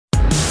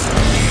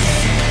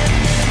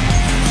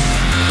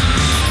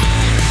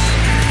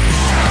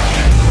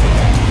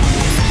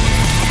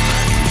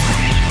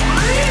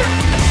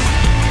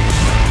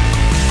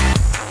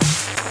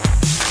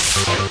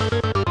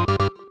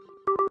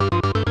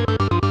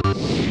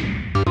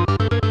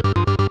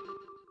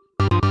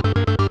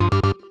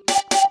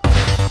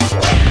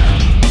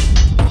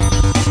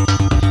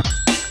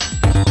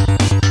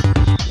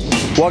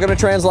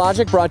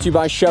TRANSLOGIC, brought to you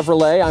by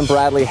Chevrolet. I'm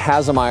Bradley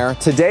Hasemeyer.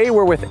 Today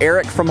we're with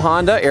Eric from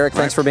Honda. Eric,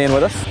 thanks for being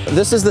with us.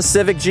 This is the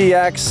Civic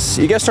GX.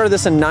 You guys started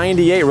this in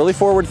 '98, really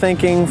forward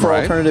thinking for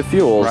alternative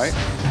fuels. Right.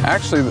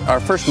 Actually,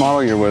 our first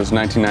model year was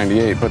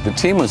 1998, but the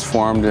team was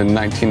formed in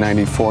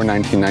 1994,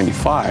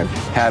 1995.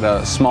 Had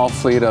a small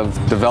fleet of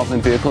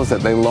development vehicles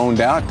that they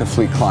loaned out to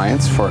fleet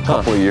clients for a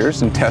couple of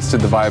years and tested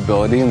the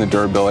viability and the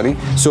durability.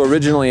 So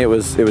originally it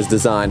was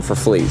designed for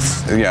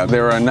fleets. Yeah,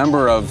 there were a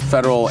number of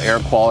federal air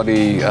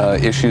quality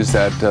issues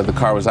that the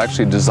car was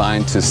actually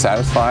designed to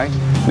satisfy.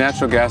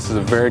 Natural gas is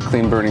a very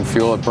clean burning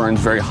fuel. It burns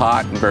very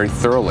hot and very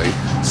thoroughly.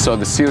 So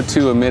the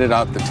CO2 emitted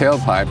out the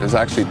tailpipe is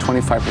actually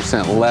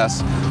 25%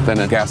 less than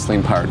a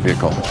gasoline-powered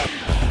vehicle.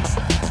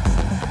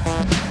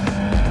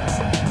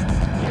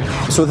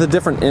 So with a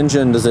different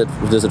engine, does it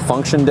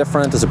function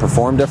different? Does it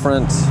perform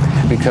different?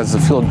 Because the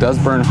fuel does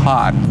burn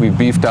hot, we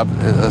beefed up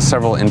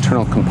several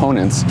internal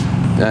components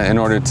in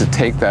order to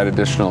take that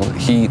additional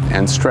heat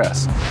and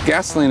stress.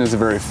 Gasoline is a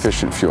very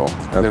efficient fuel.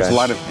 Okay. There's a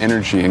lot of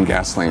energy in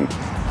gasoline.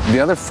 The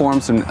other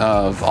forms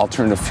of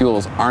alternative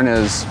fuels aren't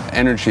as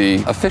energy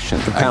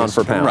efficient. Pound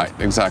for pound. Right,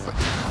 exactly.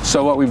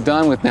 So what we've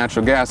done with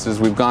natural gas is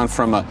we've gone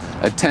from a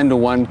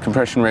 10-to-1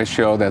 compression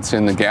ratio that's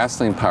in the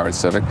gasoline-powered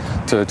Civic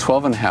to a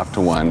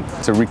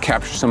 12.5-to-1 to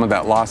recapture some of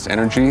that lost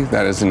energy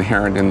that is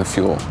inherent in the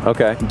fuel.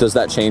 Okay. Does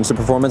that change the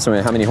performance? I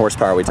mean, how many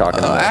horsepower are we talking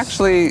about?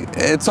 Actually,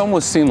 it's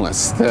almost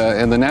seamless.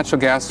 The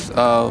natural gas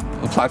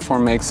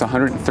platform makes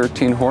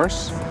 113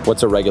 horse.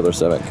 What's a regular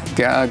Civic?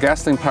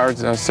 Gasoline-powered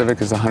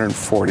Civic is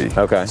 140.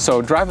 Okay.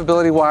 So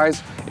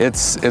drivability-wise,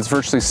 it's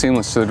virtually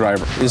seamless to the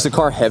driver. Is the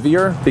car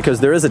heavier?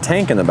 Because there is a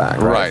tank in the back,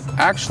 right? Right.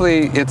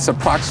 Actually, it's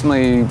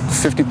approximately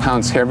 50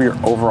 pounds heavier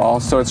overall,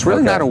 so it's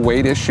really not a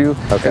weight issue.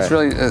 Okay. It's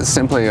really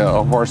simply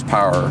a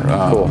horsepower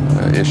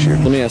issue.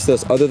 Let me ask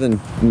this, other than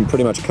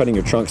pretty much cutting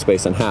your trunk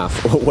space in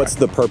half, what's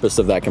the purpose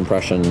of that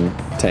compression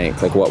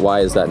tank? Like, why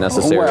is that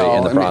necessary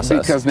in the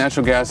process? Because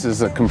natural gas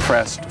is a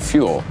compressed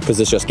fuel. Because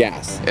it's just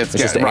gas. It's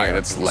just air. Right.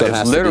 It's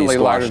literally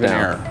lighter than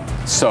air.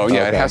 So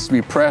yeah, it has to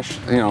be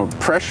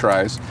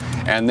pressurized,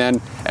 and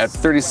then at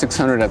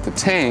 3,600 at the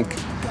tank,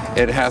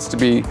 it has to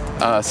be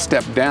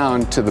stepped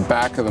down to the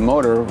back of the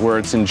motor where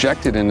it's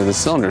injected into the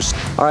cylinders.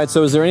 All right,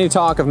 so is there any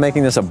talk of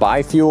making this a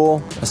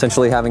bi-fuel,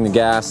 essentially having the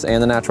gas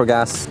and the natural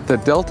gas? The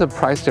delta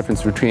price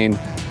difference between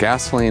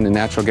gasoline and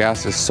natural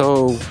gas is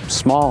so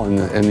small in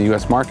the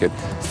U.S. market,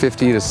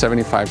 50 to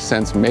 75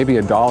 cents, maybe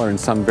 $1 in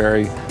some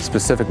very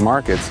specific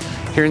markets.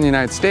 Here in the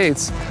United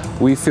States,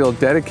 we feel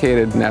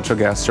dedicated natural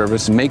gas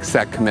service makes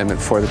that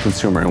commitment for the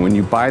consumer. And when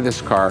you buy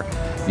this car,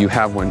 you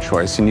have one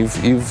choice, and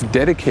you've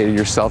dedicated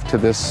yourself to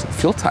this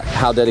fuel type.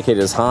 How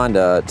dedicated is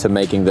Honda to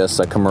making this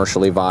a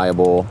commercially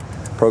viable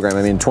program?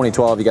 I mean, in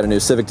 2012, you got a new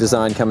Civic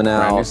design coming out.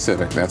 Brand new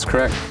Civic, that's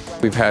correct.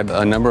 We've had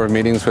a number of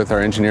meetings with our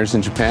engineers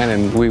in Japan,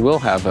 and we will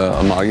have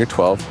a Model Year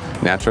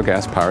 12 natural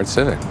gas powered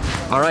Civic.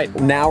 All right,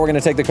 now we're gonna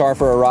take the car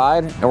for a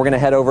ride, and we're gonna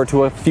head over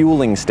to a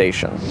fueling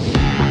station.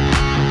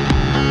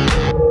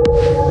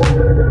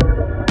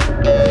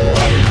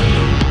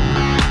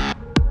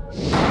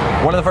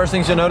 One of the first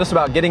things you'll notice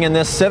about getting in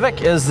this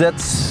Civic is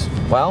it's,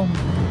 well,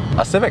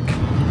 a Civic.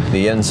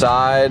 The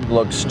inside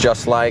looks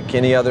just like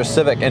any other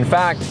Civic. In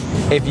fact,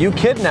 if you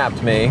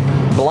kidnapped me,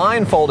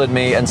 blindfolded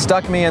me, and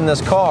stuck me in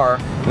this car,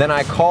 then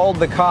I called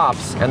the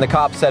cops, and the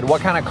cops said,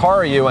 "What kind of car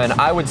are you in?"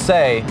 I would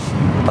say,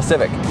 a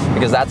Civic,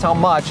 because that's how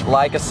much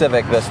like a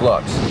Civic this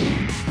looks.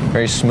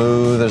 Very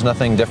smooth, there's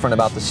nothing different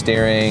about the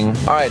steering.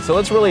 All right, so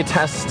let's really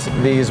test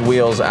these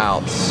wheels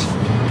out.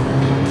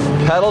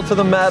 Pedal to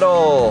the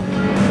metal.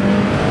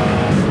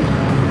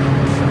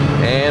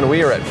 And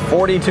we are at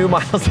 42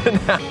 miles an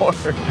hour.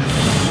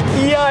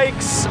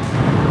 Yikes!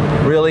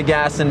 Really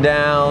gassing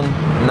down,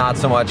 not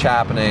so much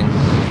happening.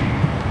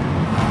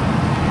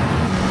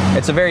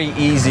 It's a very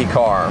easy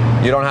car.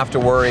 You don't have to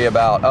worry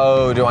about,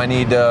 oh, do I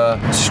need to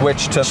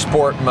switch to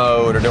sport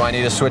mode or do I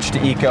need to switch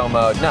to eco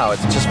mode? No,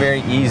 it's just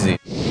very easy.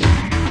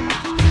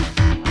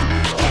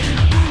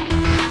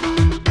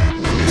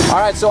 All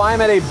right, so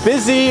I'm at a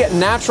busy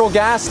natural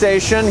gas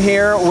station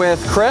here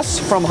with Chris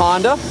from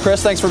Honda.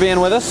 Chris, thanks for being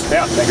with us.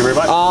 Yeah, thank you very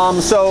much.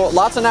 So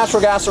lots of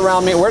natural gas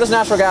around me. Where does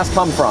natural gas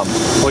come from?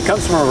 Well, it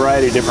comes from a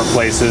variety of different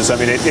places. I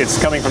mean, it's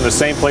coming from the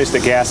same place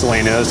that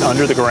gasoline is,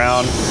 under the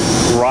ground.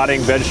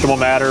 Rotting vegetable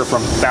matter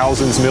from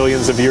thousands,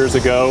 millions of years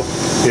ago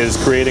is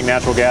creating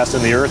natural gas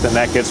in the earth, and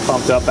that gets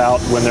pumped up out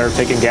when they're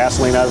taking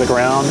gasoline out of the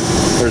ground.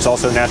 There's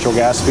also natural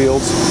gas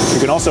fields. You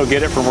can also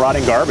get it from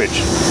rotting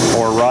garbage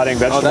or rotting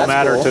vegetable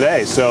matter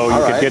today. So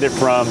you could get it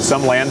from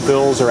some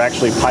landfills or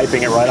actually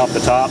piping it right off the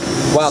top.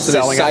 Wow, so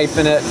they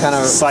siphon it, kind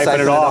of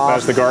siphon it off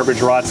as the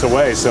garbage rots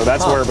away. So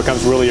that's where it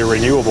becomes really a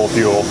renewable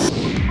fuel.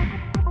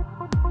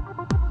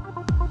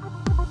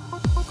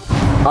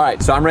 All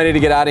right, so I'm ready to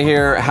get out of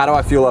here. How do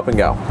I fuel up and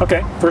go?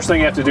 Okay, first thing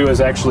you have to do is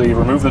actually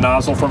remove the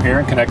nozzle from here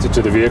and connect it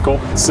to the vehicle.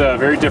 It's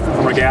very different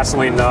from a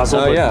gasoline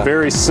nozzle, but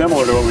very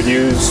similar to what we'd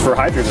use for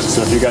hydrogen.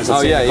 So if you guys have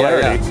seen the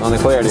Clarity, on the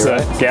Clarity,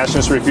 it's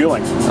gaseous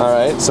refueling. All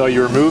right. So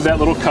you remove that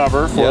little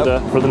cover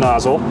for the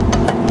nozzle,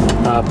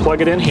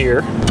 plug it in here,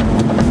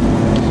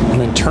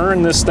 and then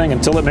turn this thing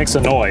until it makes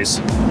a noise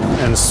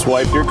and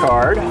swipe your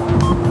card.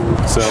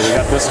 So we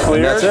got this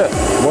cleared. And that's it.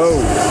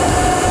 Whoa.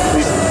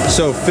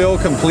 So fill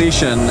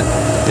completion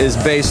is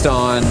based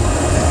on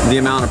the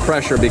amount of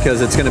pressure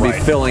because it's going to be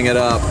filling it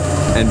up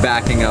and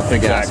backing up the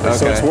gas. Okay.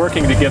 So it's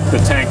working to get the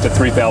tank to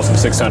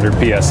 3,600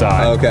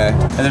 PSI. Okay.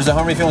 And there's a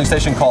home refueling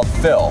station called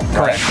Fill.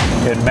 Correct.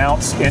 Right? It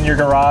mounts in your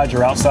garage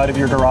or outside of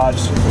your garage.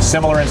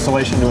 Similar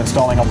installation to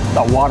installing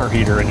a water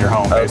heater in your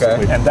home,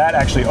 basically. Okay. And that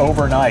actually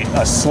overnight,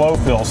 a slow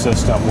fill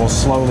system will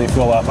slowly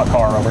fill up a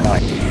car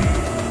overnight.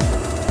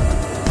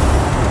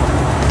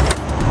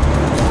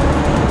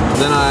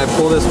 Then I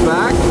pull this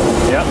back.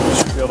 Yep, you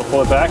should be able to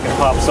pull it back and it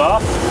pops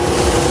off.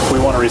 If we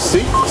want a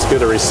receipt, let's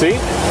get a receipt.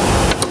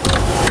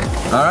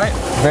 All right,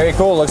 very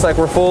cool. Looks like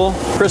we're full.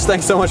 Chris,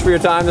 thanks so much for your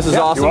time. This is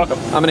awesome. You're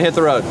welcome. I'm gonna hit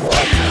the road.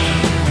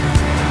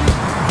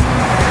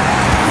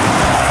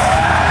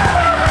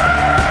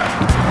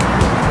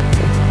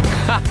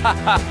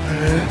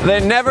 They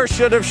never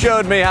should have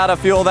showed me how to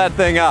fuel that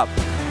thing up.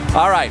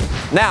 All right,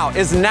 now,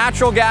 is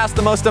natural gas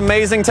the most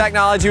amazing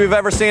technology we've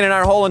ever seen in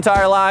our whole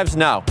entire lives?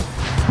 No.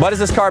 But is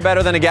this car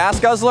better than a gas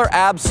guzzler?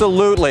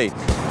 Absolutely.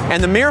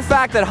 And the mere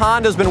fact that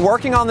Honda's been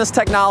working on this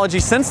technology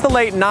since the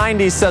late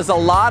 90s says a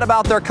lot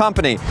about their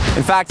company.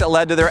 In fact, it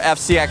led to their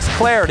FCX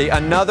Clarity,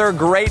 another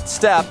great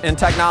step in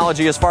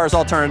technology as far as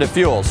alternative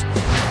fuels.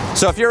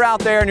 So if you're out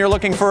there and you're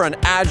looking for an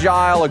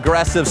agile,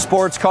 aggressive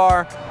sports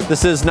car,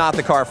 this is not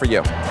the car for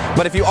you.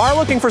 But if you are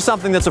looking for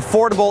something that's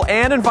affordable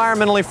and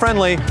environmentally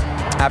friendly,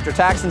 after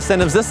tax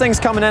incentives, this thing's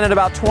coming in at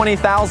about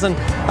 $20,000.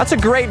 That's a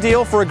great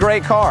deal for a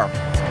great car.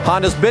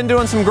 Honda's been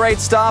doing some great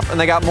stuff, and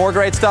they got more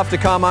great stuff to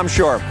come, I'm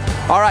sure.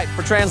 All right,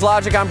 for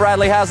TRANSLOGIC, I'm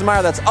Bradley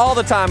Hasemeyer. That's all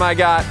the time I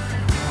got.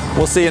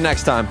 We'll see you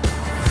next time.